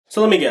So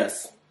let me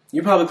guess.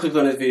 You probably clicked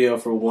on this video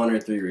for one or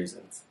three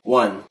reasons.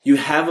 One, you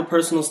have a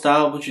personal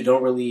style, but you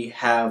don't really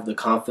have the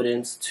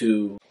confidence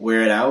to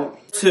wear it out.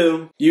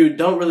 Two, you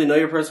don't really know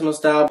your personal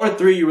style. Or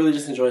three, you really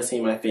just enjoy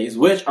seeing my face,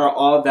 which are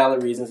all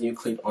valid reasons and you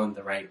clicked on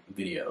the right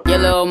video. Your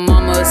little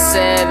mama a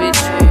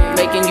savage,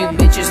 making you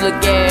bitches look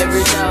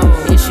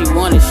average. If she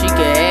want it, she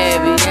can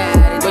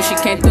have it, but she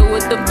can't do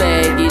with the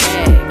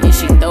baggage. If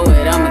she throw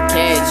it, I'ma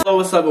catch it. Hello,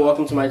 what's up and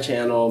welcome to my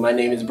channel. My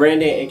name is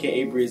Brandon,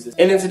 aka Breezes.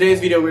 And in today's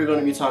video, we're going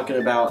to be talking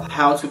about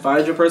how to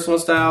find your personal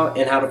style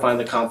and how to find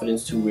the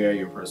confidence to wear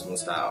your personal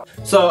style.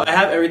 So I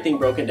have everything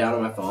broken down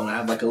on my phone. I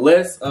have like a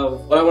list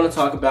of what I want to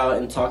talk about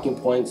and talking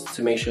points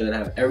to make sure that I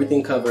have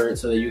everything covered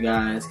so that you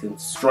guys can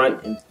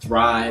strunt and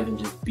thrive and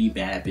just be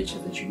bad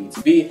bitches that you need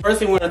to be. First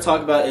thing we're going to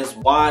talk about is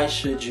why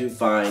should you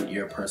find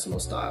your personal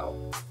style?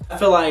 I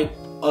feel like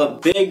a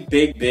big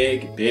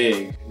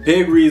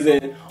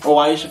reason on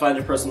why you should find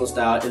your personal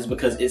style is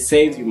because it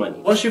saves you money.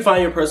 Once you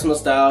find your personal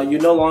style, you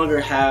no longer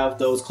have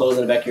those clothes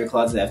in the back of your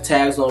closet that have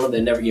tags on them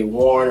that never get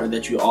worn or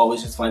that you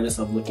always just find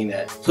yourself looking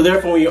at. So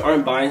therefore, when you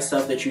aren't buying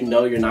stuff that you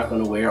know you're not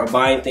going to wear or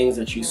buying things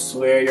that you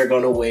swear you're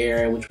going to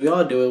wear, which we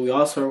all do it, we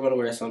all swear we're going to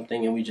wear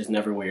something and we just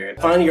never wear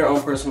it. Finding your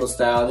own personal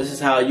style, this is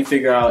how you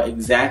figure out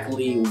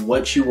exactly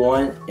what you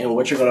want and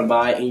what you're going to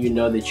buy and you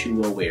know that you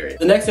will wear it.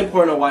 The next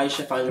important on why you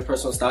should find your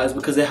personal style is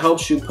because it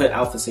helps you put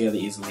outfits together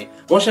easily.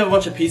 Once you have a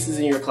bunch of pieces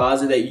in your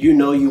closet that you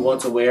know you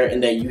want to wear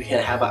and that you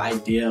can have an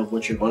idea of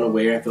what you're going to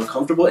wear and feel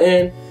comfortable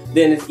in,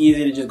 then it's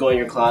easy to just go in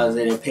your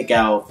closet and pick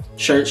out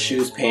shirts,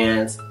 shoes,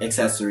 pants,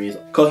 accessories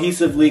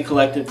cohesively,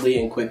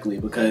 collectively, and quickly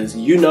because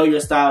you know your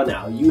style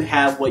now. You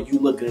have what you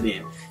look good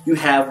in. You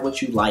have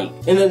what you like.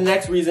 And the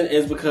next reason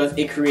is because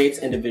it creates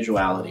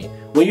individuality.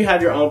 When you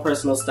have your own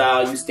personal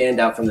style, you stand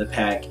out from the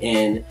pack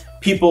and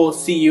people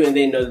see you and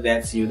they know that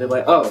that's you. They're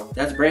like, oh,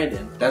 that's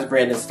Brandon. That's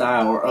Brandon's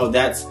style. Or, oh,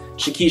 that's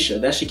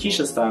Shakisha. That's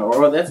Shakisha's style.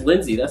 Or, oh, that's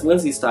Lindsay. That's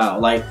Lindsay's style.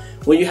 Like,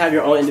 when you have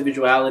your own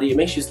individuality, it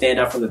makes you stand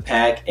out from the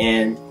pack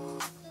and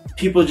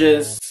people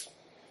just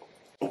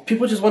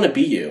want to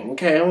be you.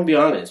 Okay, I'm gonna be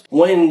honest.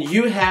 When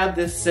you have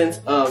this sense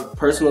of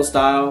personal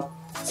style,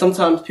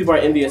 sometimes people are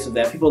envious of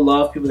that. People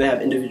love people that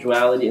have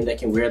individuality and that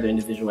can wear their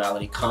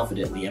individuality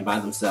confidently and by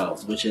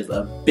themselves, which is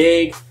a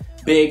big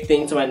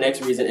thing to my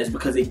next reason is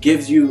because it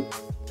gives you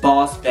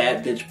boss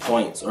bad bitch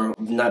points, or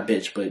not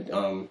bitch,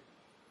 but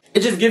it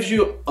just gives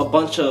you a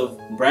bunch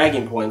of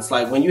bragging points.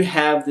 Like when you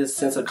have this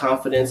sense of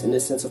confidence and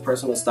this sense of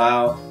personal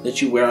style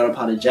that you wear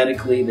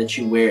unapologetically, that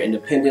you wear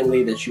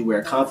independently, that you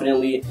wear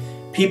confidently,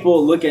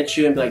 people look at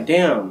you and be like,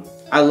 damn,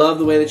 I love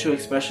the way that you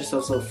express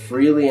yourself so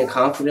freely and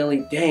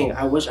confidently. Dang,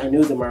 I wish I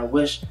knew them, or I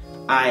wish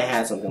I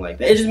had something like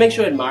that. It just makes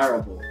you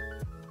admirable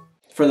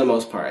for the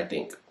most part, I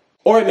think.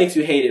 Or it makes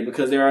you hate it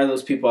because there are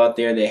those people out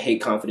there that hate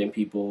confident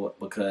people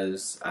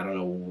because I don't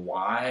know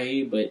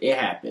why, but it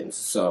happens.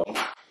 So,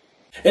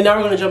 and now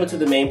we're going to jump into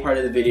the main part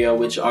of the video,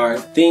 which are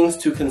things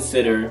to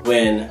consider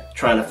when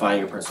trying to find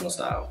your personal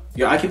style.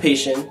 Your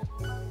occupation,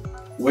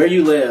 where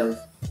you live,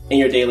 and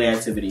your daily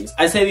activities.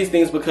 I say these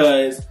things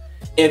because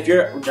if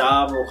your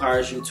job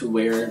requires you to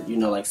wear, you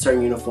know, like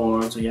certain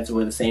uniforms, or you have to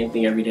wear the same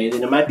thing every day,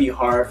 then it might be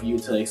hard for you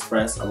to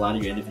express a lot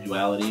of your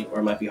individuality, or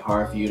it might be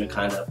hard for you to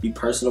kind of be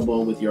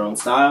personable with your own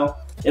style.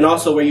 And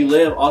also where you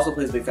live also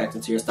plays a big factor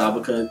to your style,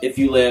 because if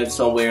you live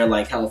somewhere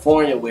like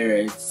California where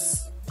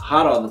it's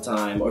hot all the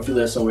time, or if you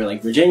live somewhere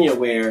like Virginia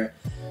where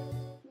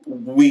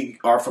we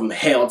are from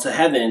hell to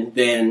heaven,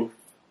 then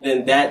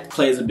that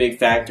plays a big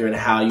factor in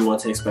how you want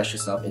to express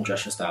yourself and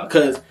dress your style.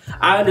 Because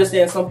I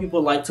understand some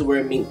people like to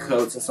wear mink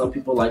coats and some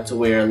people like to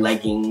wear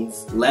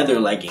leggings, leather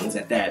leggings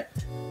at that.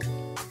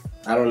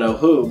 I don't know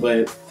who,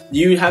 but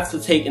you have to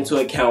take into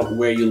account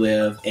where you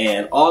live.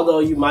 And although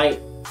you might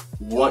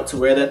want to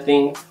wear that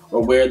thing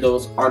or wear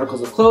those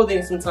articles of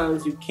clothing,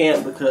 sometimes you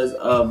can't because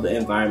of the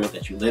environment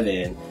that you live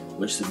in,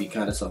 which should be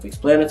kind of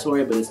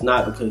self-explanatory, but it's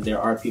not, because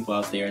there are people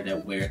out there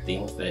that wear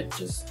things that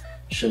just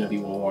shouldn't be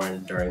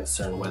worn during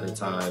certain weather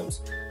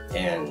times,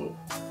 and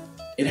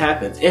it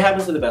happens. It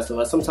happens to the best of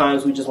us.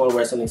 Sometimes we just want to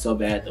wear something so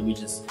bad that we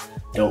just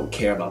don't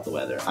care about the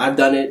weather. I've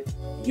done it.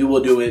 You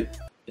will do it.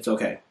 It's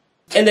okay.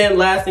 And then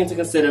last thing to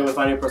consider when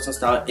finding your personal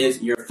style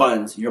is your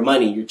funds, your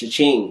money, your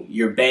cha-ching,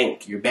 your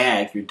bank, your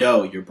bag, your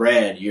dough, your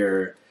bread,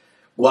 your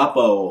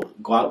guapo.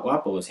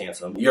 Guapo is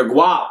handsome. Your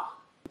guap.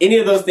 Any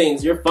of those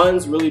things, your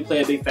funds really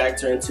play a big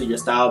factor into your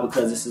style,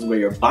 because this is where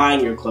you're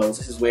buying your clothes.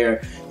 This is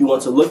where you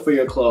want to look for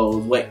your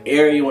clothes, what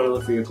area you want to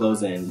look for your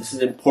clothes in. This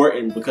is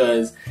important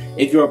because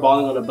if you're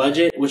balling on a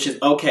budget, which is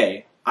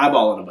okay, I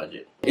ball on a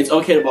budget. It's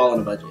okay to ball on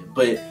a budget,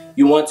 but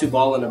you want to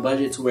ball on a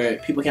budget to where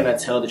people cannot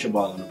tell that you're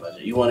balling on a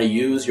budget. You want to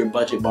use your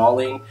budget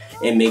balling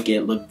and make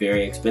it look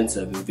very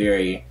expensive and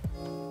very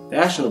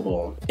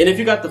fashionable. And if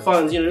you got the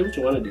funds, you know, do what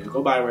you want to do.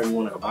 Go buy wherever you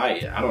want to go buy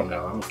it. I don't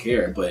know. I don't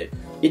care. But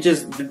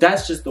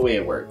that's just the way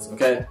it works,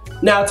 okay?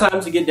 Now time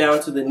to get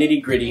down to the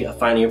nitty-gritty of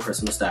finding your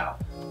personal style.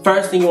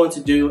 First thing you want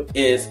to do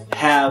is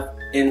have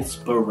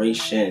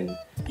inspiration.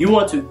 You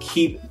want to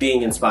keep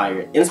being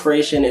inspired.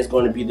 Inspiration is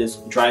going to be this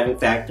driving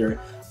factor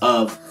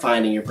of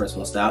finding your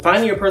personal style.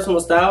 Finding your personal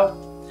style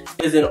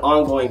is an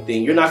ongoing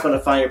thing. You're not going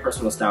to find your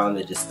personal style and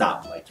then just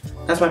stop. Like,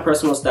 that's my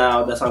personal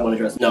style, that's how I'm going to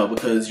dress. No,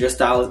 because your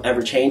style is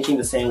ever changing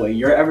the same way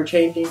you're ever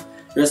changing.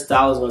 Your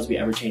style is going to be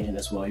ever changing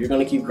as well. You're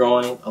going to keep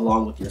growing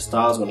along with your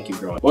style is going to keep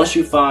growing. Once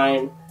you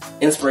find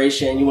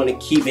inspiration, you want to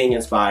keep being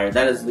inspired.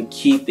 That is the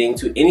key thing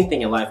to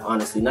anything in life,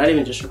 honestly. Not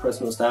even just your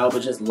personal style,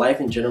 but just life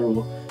in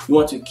general. You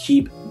want to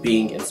keep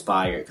being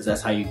inspired because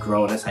that's how you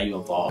grow and that's how you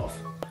evolve.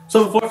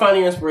 So before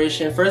finding your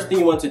inspiration, first thing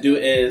you want to do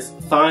is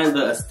find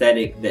the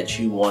aesthetic that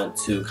you want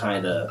to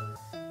kind of,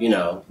 you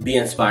know, be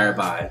inspired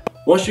by.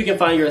 Once you can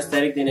find your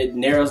aesthetic, then it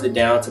narrows it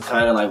down to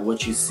kind of like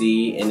what you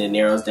see, and it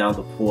narrows down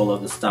the pool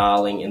of the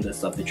styling and the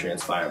stuff that you're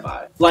inspired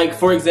by. Like,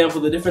 for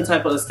example, the different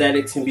type of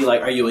aesthetics can be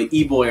like, are you an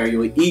e-boy? Are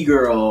you an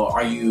e-girl?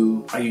 Are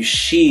you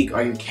chic?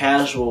 Are you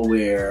casual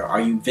wear? Are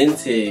you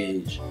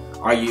vintage?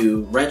 Are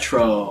you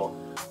retro?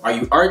 Are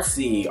you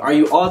artsy? Are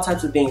you all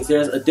types of things?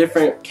 There's a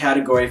different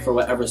category for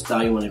whatever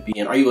style you want to be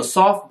in. Are you a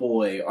soft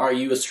boy? Are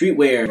you a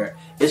streetwear?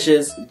 It's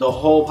just, the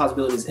whole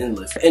possibility is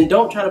endless. And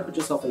don't try to put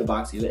yourself in a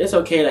box either. It's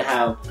okay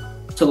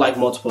to like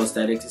multiple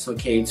aesthetics. It's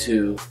okay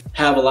to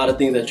have a lot of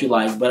things that you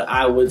like, but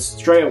I would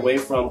stray away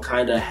from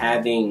kind of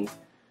having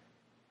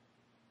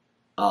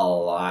a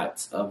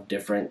lot of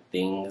different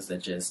things that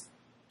just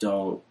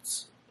don't.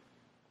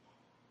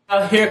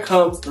 Now here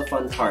comes the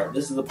fun part.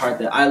 This is the part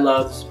that I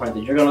love, this is the part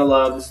that you're gonna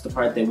love, this is the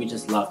part that we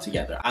just love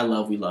together. I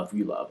love, we love,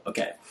 you love.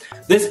 Okay.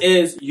 This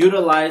is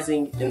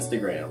utilizing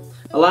Instagram.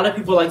 A lot of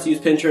people like to use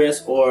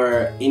Pinterest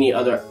or any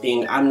other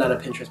thing. I'm not a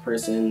Pinterest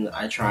person.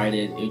 I tried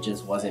it, it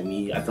just wasn't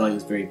me. I feel like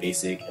it's very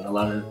basic and a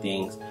lot of the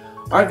things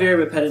are very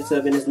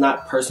repetitive and it's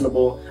not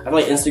personable. I feel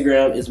like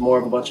Instagram is more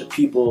of a bunch of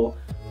people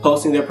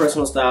posting their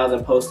personal styles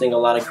and posting a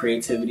lot of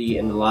creativity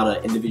and a lot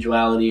of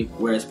individuality,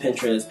 whereas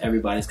Pinterest,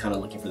 everybody's kind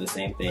of looking for the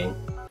same thing.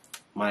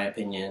 My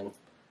opinion,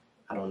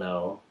 I don't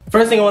know.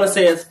 First thing I want to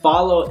say is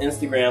follow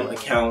Instagram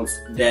accounts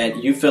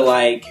that you feel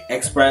like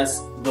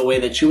express the way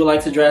that you would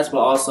like to dress, but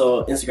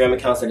also Instagram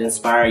accounts that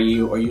inspire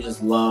you or you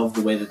just love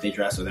the way that they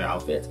dress or their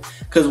outfits.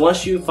 Because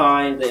once you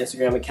find the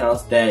Instagram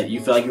accounts that you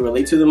feel like you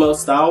relate to the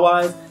most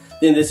style-wise,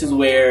 then this is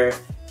where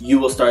you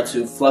will start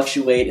to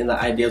fluctuate and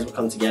the ideas will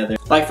come together.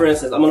 Like for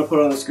instance, I'm going to put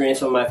on the screen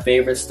some of my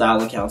favorite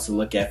style accounts to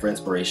look at for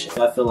inspiration.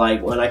 I feel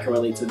like when I can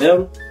relate to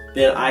them,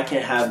 then I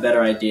can have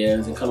better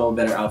ideas and come up with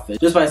better outfits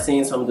just by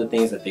seeing some of the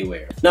things that they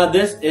wear. Now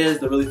this is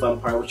the really fun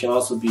part, which can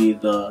also be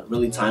the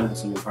really time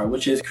consuming part,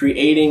 which is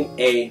creating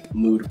a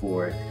mood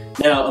board.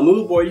 Now a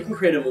mood board, you can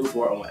create a mood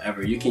board on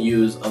whatever. You can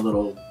use a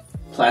little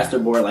plaster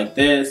board like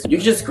this. You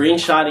can just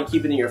screenshot and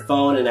keep it in your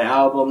phone in an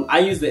album. I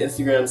use the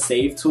Instagram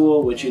save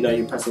tool, which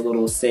you press a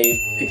little save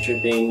picture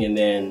thing and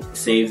then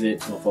saves it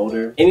to a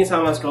folder.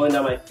 Anytime I'm scrolling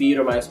down my feed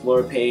or my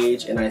Explore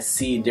page and I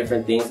see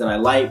different things that I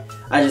like,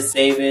 I just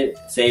save it,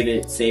 save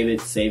it, save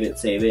it, save it,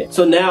 save it.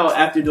 So now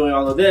after doing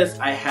all of this,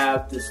 I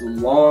have this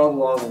long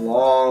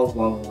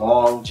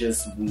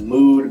just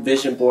mood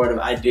vision board of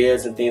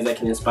ideas and things that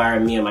can inspire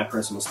me and my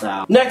personal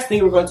style. Next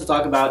thing we're going to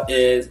talk about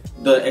is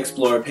the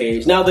Explore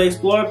page. Now the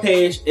Explore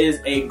page is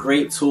a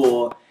great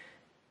tool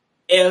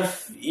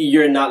if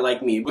you're not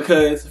like me,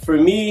 because for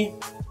me,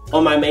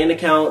 on my main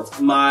account,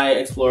 my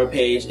Explore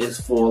page is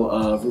full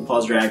of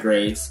RuPaul's Drag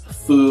Race,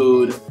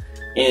 food,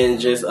 and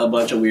just a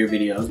bunch of weird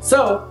videos.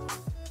 So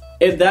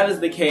if that is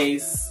the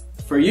case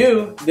for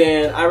you,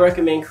 then I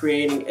recommend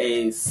creating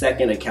a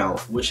second account,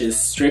 which is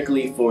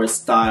strictly for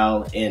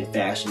style and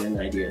fashion and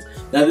ideas.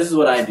 Now this is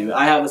what I do.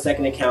 I have a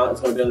second account. It's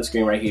going to be on the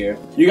screen right here.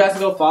 You guys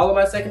can go follow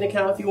my second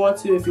account if you want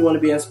to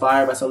be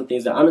inspired by some of the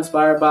things that I'm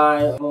inspired by.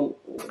 I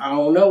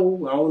don't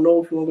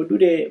know if you want to go do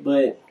that,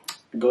 but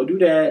go do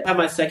that. I have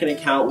my second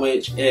account,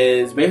 which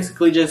is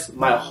basically just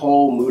my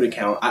whole mood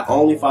account. I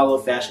only follow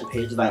fashion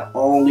pages. I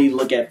only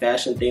look at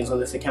fashion things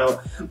on this account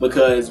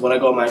because when I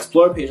go on my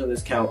Explore page on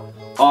this account,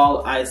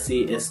 all I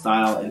see is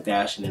style and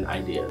fashion and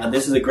ideas. Now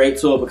this is a great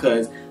tool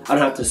because I don't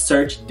have to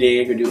search,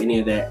 dig, or do any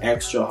of that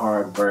extra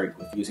hard work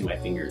with using my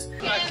fingers.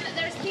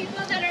 There's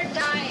people that are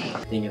dying.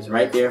 Everything is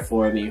right there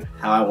for me,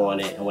 how I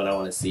want it and when I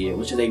want to see it,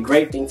 which is a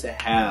great thing to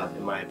have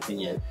in my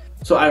opinion.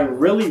 So I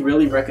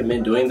really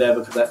recommend doing that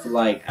because I feel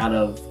like out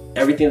of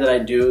everything that I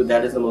do,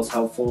 that is the most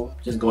helpful.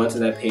 Just going to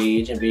that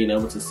page and being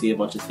able to see a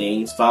bunch of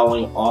things,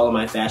 following all of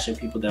my fashion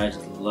people that I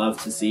just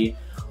love to see,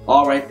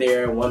 all right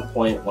there, one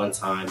point, one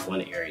time,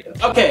 one area.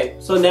 Okay,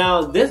 so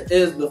now this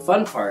is the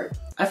fun part.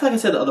 I feel like I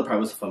said the other part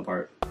was the fun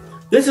part.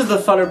 This is the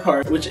funner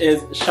part, which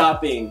is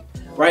shopping.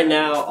 Right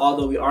now,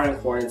 although we are in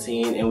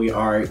quarantine and we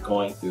are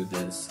going through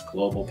this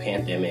global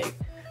pandemic,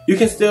 you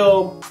can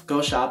still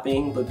go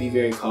shopping, but be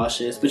very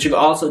cautious. But you can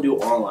also do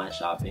online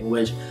shopping,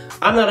 which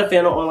I'm not a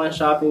fan of online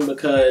shopping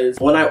because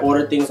when I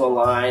order things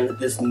online,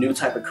 this new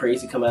type of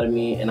crazy come out of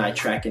me and I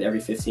track it every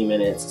 15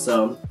 minutes.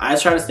 So I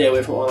try to stay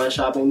away from online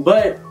shopping.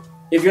 But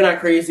if you're not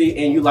crazy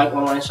and you like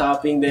online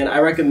shopping, then I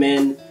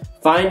recommend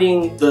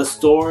finding the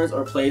stores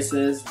or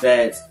places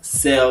that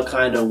sell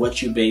kind of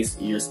what you base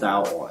your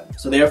style on.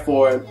 So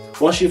therefore,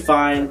 once you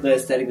find the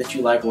aesthetic that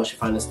you like, once you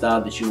find the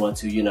style that you want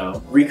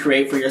to,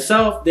 recreate for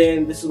yourself,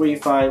 then this is where you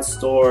find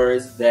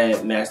stores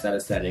that match that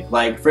aesthetic.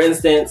 Like for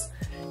instance,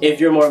 If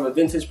you're more of a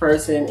vintage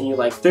person and you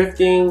like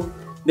thrifting,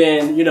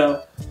 then, you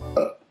know,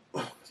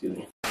 excuse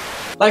me.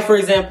 Like for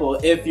example,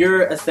 if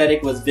your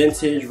aesthetic was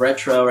vintage,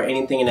 retro, or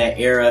anything in that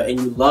era and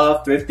you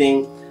love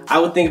thrifting, I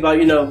would think about,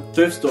 you know,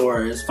 thrift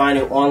stores,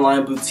 finding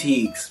online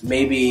boutiques,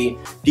 maybe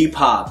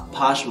Depop,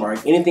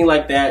 Poshmark, anything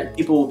like that.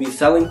 People will be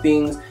selling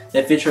things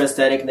that fit your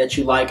aesthetic that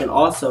you like, and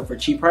also for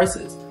cheap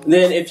prices. And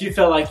then if you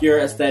felt like your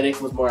aesthetic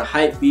was more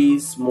hype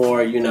beast,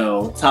 more, you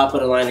know, top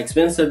of the line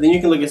expensive, then you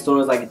can look at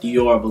stores like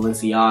Dior,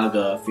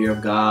 Balenciaga, Fear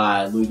of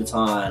God, Louis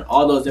Vuitton,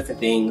 all those different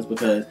things,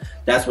 because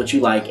that's what you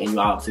like and you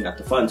obviously got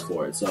the funds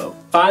for it. So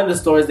find the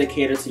stores that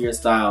cater to your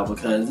style,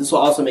 because this will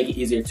also make it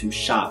easier to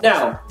shop.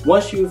 Now,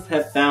 once you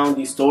have found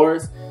these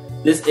stores,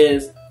 this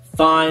is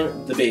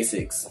find the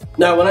basics.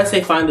 Now, when I say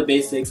find the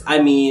basics,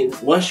 I mean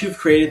once you've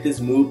created this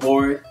mood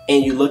board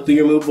and you look through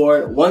your mood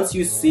board, once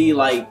you see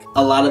like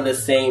a lot of the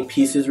same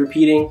pieces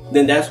repeating,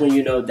 then that's when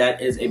you know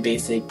that is a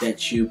basic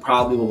that you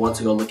probably will want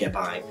to go look at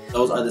buying.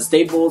 Those are the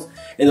staples,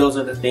 and those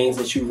are the things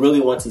that you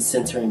really want to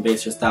center and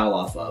base your style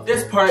off of.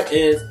 This part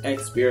is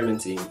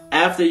experimenting.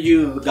 After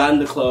you've gotten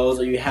the clothes,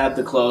 or you have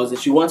the clothes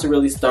that you want to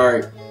really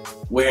start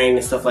wearing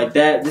and stuff like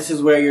that, this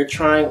is where you're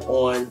trying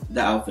on the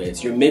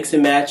outfits. You're mix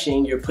and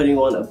matching, you're putting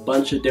on a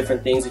bunch of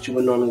different things that you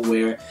would normally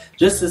wear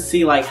just to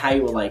see like how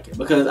you would like it.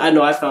 Because I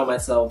know I found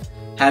myself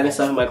having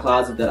stuff in my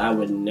closet that I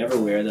would never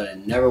wear, that I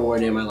never wore a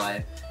day in my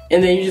life.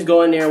 And then you just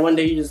go in there and one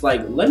day you just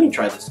like, let me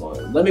try this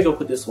on, let me go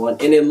put this on,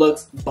 and it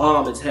looks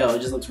bomb as hell. It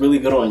just looks really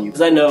good on you.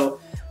 Because I know,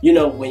 you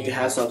know, when you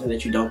have something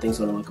that you don't think is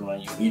gonna look good on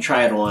you, you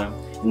try it on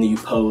and then you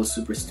pose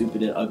super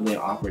stupid and ugly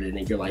and awkward, and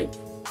then you're like,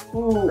 I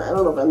don't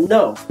know if I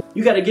know.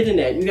 You gotta get in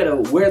that. You gotta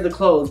wear the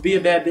clothes, be a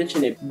bad bitch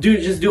in it.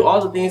 Just do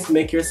all the things to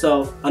make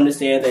yourself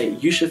understand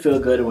that you should feel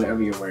good in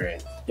whatever you're wearing,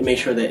 and make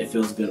sure that it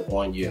feels good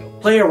on you.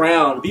 Play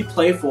around, be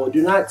playful.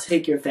 Do not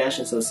take your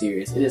fashion so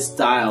serious. It is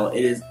style,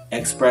 it is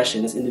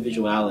expression, it's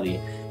individuality.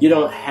 You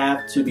don't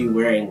have to be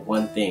wearing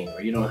one thing,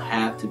 or you don't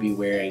have to be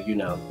wearing, you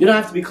know, you don't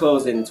have to be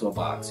closed into a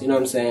box. You know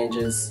what I'm saying?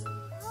 Just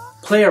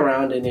play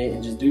around in it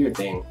and just do your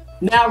thing.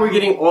 Now we're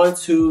getting on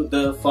to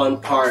the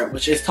fun part,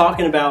 which is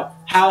talking about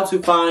how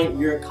to find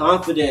your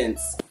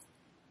confidence.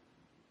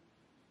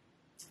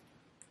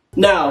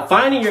 Now,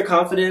 finding your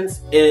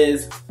confidence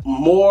is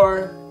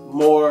more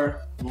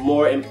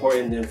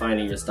important than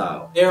finding your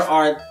style. There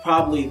are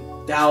probably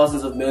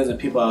thousands of millions of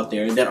people out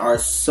there that are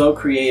so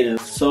creative,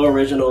 so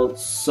original,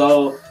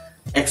 so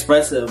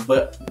expressive,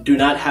 but do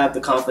not have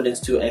the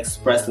confidence to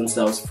express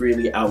themselves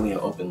freely, outly,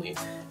 and openly.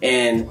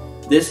 And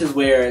this is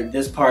where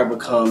this part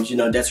becomes, you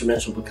know,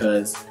 detrimental,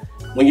 because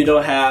when you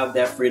don't have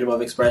that freedom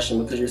of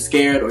expression because you're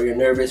scared or you're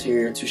nervous or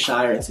you're too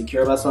shy or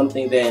insecure about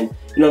something, then,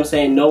 you know what I'm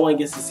saying, no one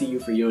gets to see you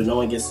for you, and no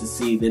one gets to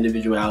see the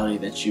individuality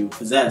that you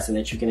possess and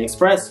that you can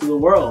express to the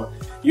world.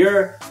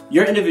 Your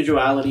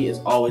individuality is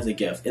always a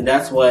gift, and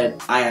that's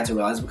what I had to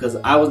realize, because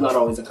I was not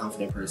always a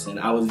confident person.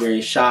 I was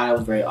very shy, I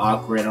was very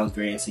awkward, I was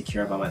very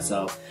insecure about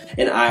myself,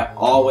 and I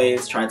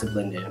always tried to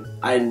blend in.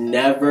 I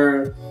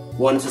never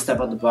wanted to step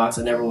out the box.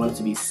 I never wanted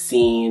to be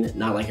seen,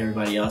 not like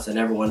everybody else. I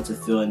never wanted to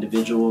feel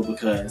individual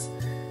because,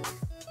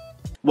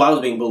 well, I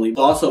was being bullied.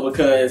 Also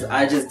because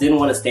I just didn't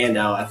want to stand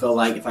out. I felt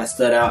like if I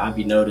stood out, I'd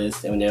be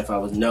noticed. And then if I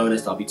was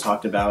noticed, I'll be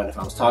talked about. And if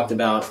I was talked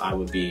about, I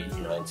would be,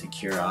 you know,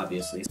 insecure,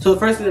 obviously. So the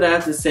first thing that I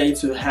have to say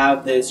to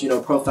have this, you know,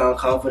 profound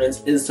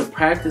confidence is to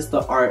practice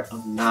the art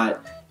of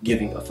not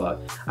giving a fuck.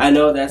 I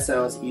know that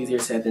sounds easier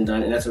said than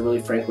done, and that's a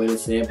really frank way to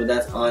say it, but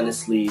that's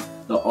honestly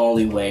the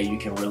only way you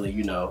can really,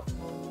 you know,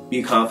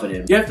 be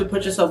confident. You have to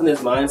put yourself in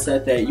this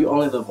mindset that you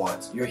only live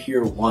once. You're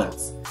here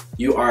once.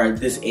 You are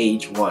this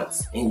age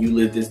once, and you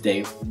live this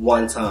day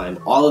one time.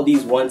 All of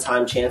these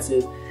one-time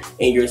chances,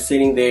 and you're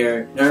sitting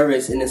there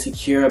nervous and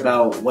insecure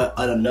about what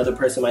another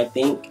person might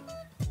think.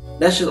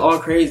 That's just all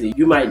crazy.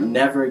 You might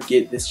never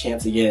get this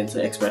chance again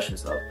to express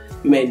yourself.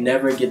 You may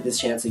never get this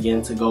chance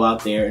again to go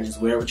out there and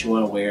just wear what you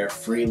want to wear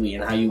freely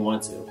and how you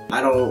want to. I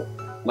don't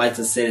like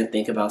to sit and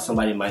think about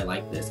somebody might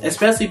like this,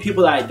 especially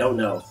people that I don't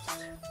know.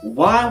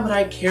 Why would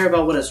I care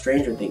about what a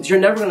stranger thinks? You're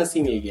never gonna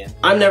see me again.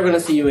 I'm never gonna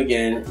see you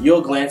again.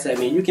 You'll glance at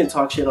me. You can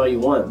talk shit all you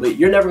want, but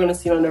you're never gonna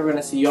see me. I'm never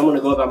gonna see you. I'm gonna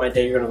go about my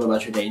day. You're gonna go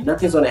about your day.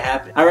 Nothing's gonna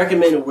happen. I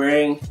recommend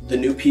wearing the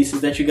new pieces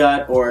that you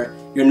got or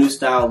your new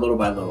style little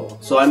by little.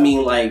 So I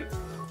mean, like,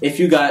 if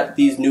you got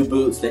these new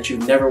boots that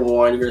you've never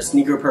worn, you're a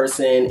sneaker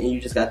person and you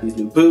just got these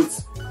new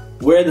boots,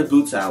 wear the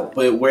boots out,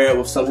 but wear it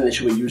with something that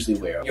you would usually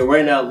wear. You're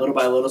wearing it out little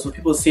by little, so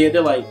people see it,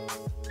 they're like,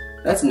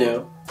 that's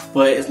new.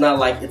 But it's not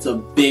like it's a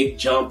big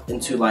jump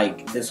into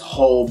like this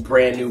whole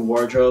brand new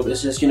wardrobe.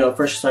 It's just, you know,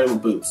 first you're starting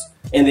with boots.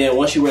 And then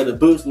once you wear the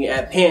boots and you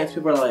add pants,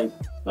 people are like,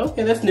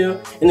 okay, that's new.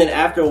 And then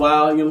after a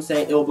while, you know what I'm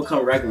saying, it will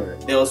become regular.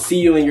 They'll see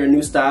you in your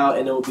new style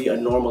and it will be a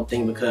normal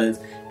thing, because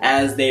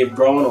as they've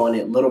grown on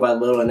it little by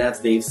little and as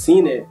they've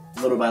seen it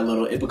little by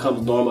little, it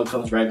becomes normal, it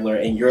becomes regular,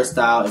 and your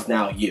style is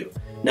now you.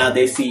 now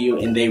they see you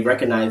and they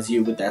recognize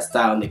you with that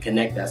style and they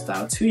connect that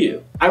style to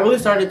you. I really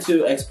started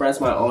to express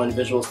my own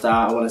visual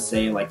style, I want to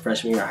say like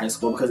freshman year of high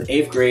school, because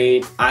 8th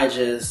grade, I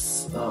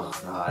just, oh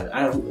God,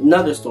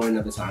 another story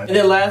another time. And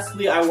then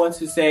lastly, I want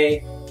to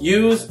say,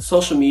 use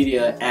social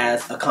media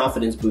as a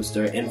confidence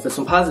booster and for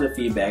some positive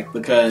feedback,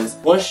 because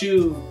once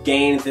you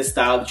gain this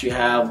style that you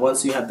have,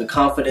 once you have the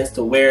confidence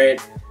to wear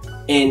it,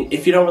 and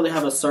if you don't really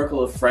have a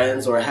circle of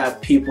friends or have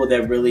people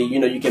that really, you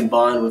know, you can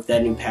bond with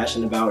that you're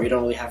passionate about, or you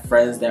don't really have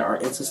friends that are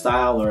into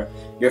style, or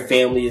your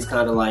family is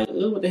kind of like,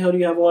 ooh, what the hell do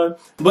you have on?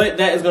 But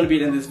that is going to be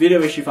it in this video.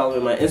 Make sure you follow me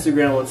on my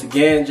Instagram once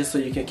again, just so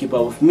you can keep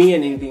up with me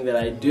and anything that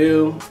I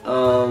do.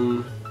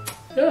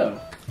 Yeah,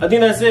 I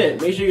think that's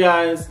it. Make sure you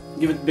guys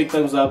give it a big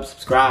thumbs up,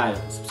 subscribe.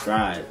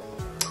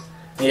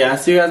 And yeah, I'll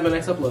see you guys in my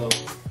next upload.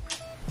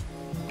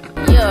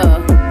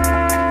 Yeah.